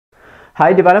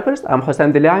Hi developers, I'm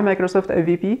Hossein Dilai, Microsoft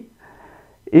MVP.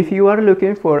 If you are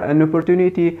looking for an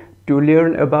opportunity to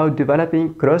learn about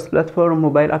developing cross-platform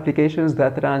mobile applications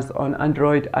that runs on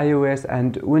Android, iOS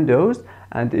and Windows,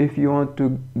 and if you want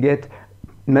to get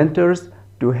mentors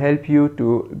to help you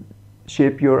to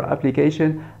shape your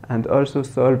application and also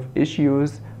solve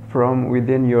issues from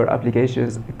within your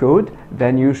application's code,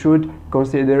 then you should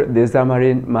consider the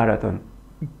Xamarin Marathon.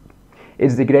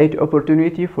 It's a great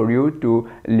opportunity for you to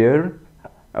learn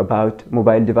about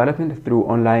mobile development through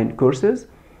online courses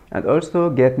and also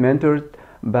get mentored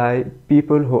by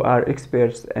people who are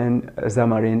experts in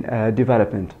Xamarin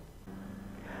development.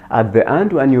 At the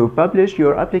end, when you publish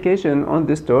your application on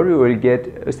the store, you will get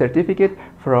a certificate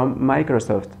from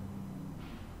Microsoft.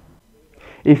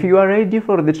 If you are ready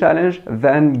for the challenge,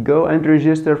 then go and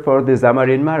register for the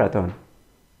Xamarin Marathon.